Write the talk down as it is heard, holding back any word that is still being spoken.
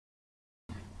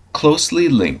Closely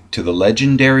linked to the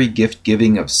legendary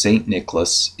gift-giving of St.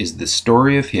 Nicholas is the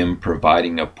story of him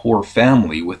providing a poor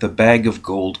family with a bag of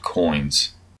gold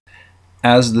coins.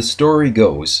 As the story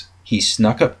goes, he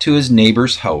snuck up to his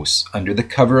neighbor's house under the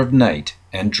cover of night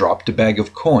and dropped a bag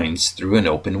of coins through an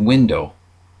open window.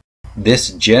 This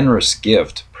generous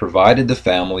gift provided the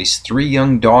family's 3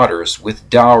 young daughters with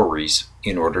dowries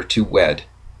in order to wed.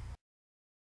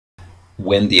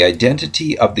 When the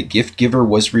identity of the gift-giver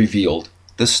was revealed,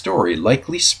 the story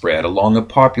likely spread along a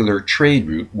popular trade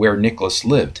route where Nicholas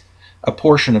lived, a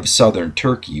portion of southern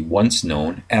Turkey once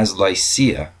known as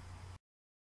Lycia.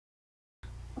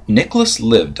 Nicholas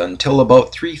lived until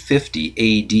about 350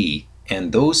 AD,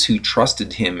 and those who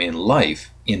trusted him in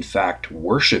life, in fact,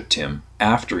 worshipped him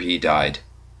after he died.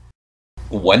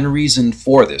 One reason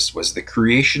for this was the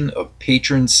creation of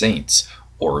patron saints,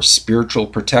 or spiritual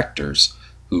protectors,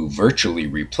 who virtually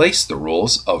replaced the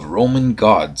roles of Roman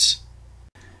gods.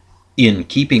 In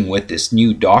keeping with this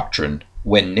new doctrine,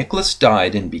 when Nicholas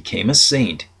died and became a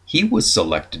saint, he was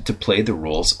selected to play the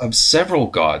roles of several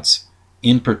gods,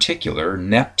 in particular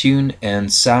Neptune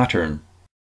and Saturn.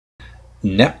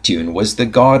 Neptune was the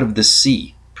god of the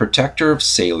sea, protector of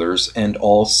sailors and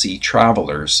all sea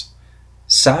travelers.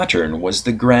 Saturn was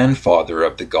the grandfather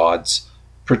of the gods,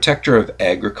 protector of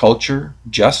agriculture,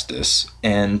 justice,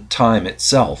 and time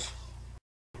itself.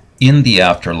 In the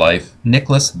afterlife,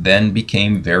 Nicholas then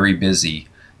became very busy,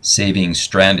 saving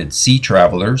stranded sea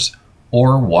travelers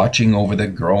or watching over the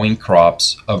growing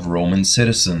crops of Roman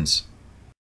citizens.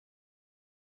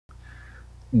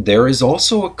 There is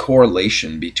also a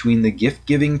correlation between the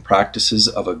gift-giving practices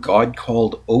of a god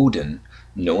called Odin,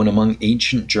 known among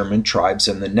ancient German tribes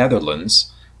in the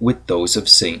Netherlands, with those of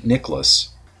St. Nicholas.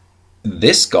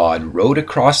 This god rode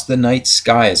across the night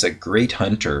sky as a great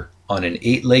hunter on an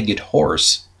 8-legged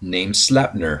horse named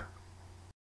Sleipnir.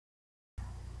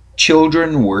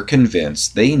 Children were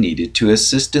convinced they needed to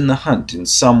assist in the hunt in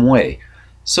some way,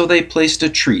 so they placed a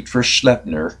treat for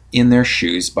Sleipnir in their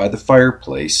shoes by the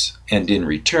fireplace, and in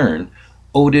return,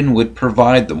 Odin would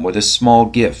provide them with a small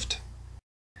gift.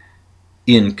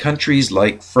 In countries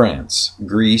like France,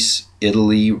 Greece,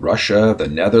 Italy, Russia, the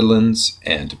Netherlands,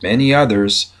 and many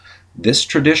others, this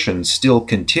tradition still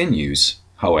continues.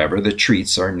 However, the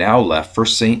treats are now left for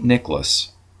St. Nicholas.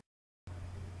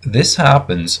 This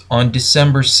happens on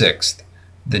December 6th,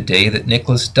 the day that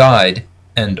Nicholas died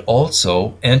and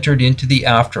also entered into the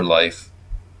afterlife.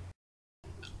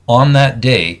 On that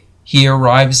day, he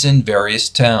arrives in various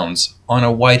towns on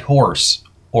a white horse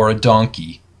or a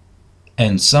donkey,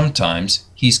 and sometimes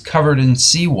he's covered in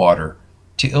seawater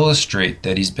to illustrate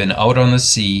that he's been out on the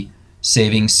sea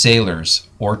saving sailors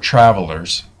or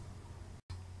travelers.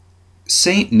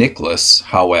 St. Nicholas,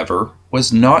 however,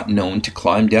 was not known to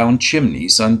climb down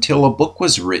chimneys until a book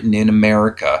was written in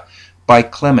America by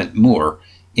Clement Moore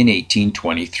in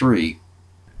 1823.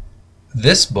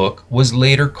 This book was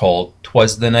later called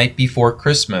 "'Twas the Night Before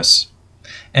Christmas,"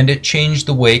 and it changed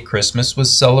the way Christmas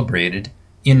was celebrated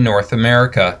in North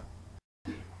America.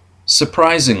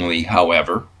 Surprisingly,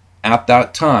 however, at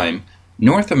that time,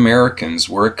 North Americans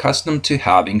were accustomed to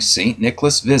having St.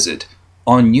 Nicholas visit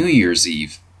on New Year's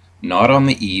Eve, not on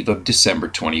the eve of December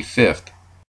 25th.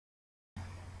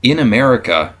 In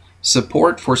America,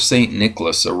 support for St.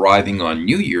 Nicholas arriving on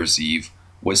New Year's Eve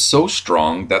was so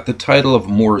strong that the title of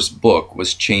Moore's book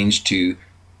was changed to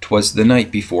 "'Twas the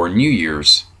Night Before New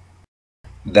Year's."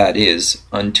 That is,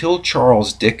 until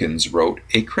Charles Dickens wrote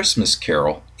A Christmas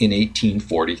Carol in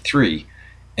 1843,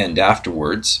 and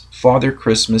afterwards Father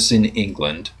Christmas in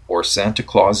England, or Santa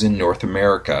Claus in North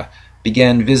America,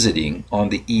 began visiting on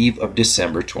the eve of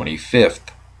December 25th.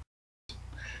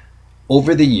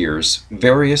 Over the years,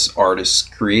 various artists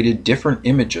created different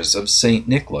images of St.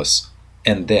 Nicholas,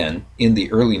 and then, in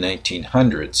the early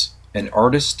 1900s, an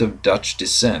artist of Dutch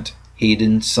descent,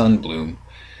 Hayden Sundblom,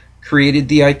 created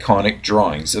the iconic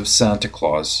drawings of Santa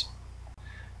Claus.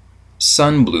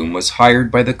 Sundblom was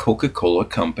hired by the Coca-Cola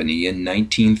Company in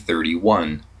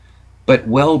 1931, but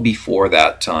well before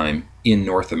that time, in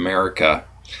North America,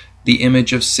 the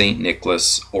image of St.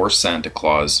 Nicholas or Santa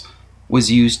Claus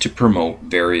was used to promote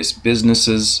various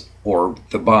businesses or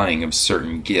the buying of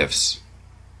certain gifts.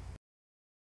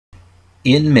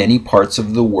 In many parts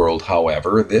of the world,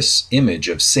 however, this image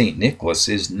of St. Nicholas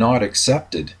is not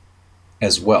accepted.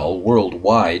 As well,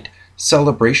 worldwide,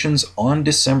 celebrations on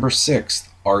December 6th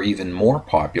are even more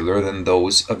popular than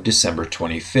those of December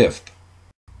 25th.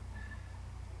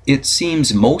 It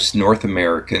seems most North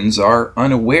Americans are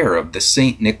unaware of the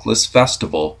St. Nicholas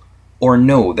festival, or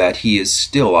know that he is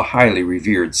still a highly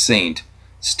revered saint,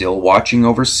 still watching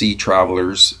over sea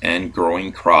travelers and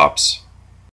growing crops.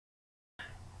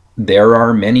 There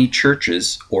are many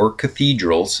churches or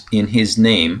cathedrals in his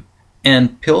name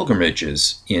and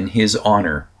pilgrimages in his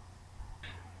honor.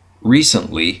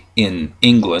 Recently, in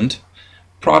England,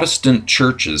 Protestant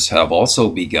churches have also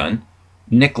begun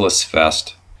Nicholas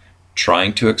Fest,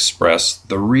 trying to express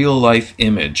the real-life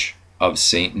image of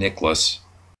Saint Nicholas.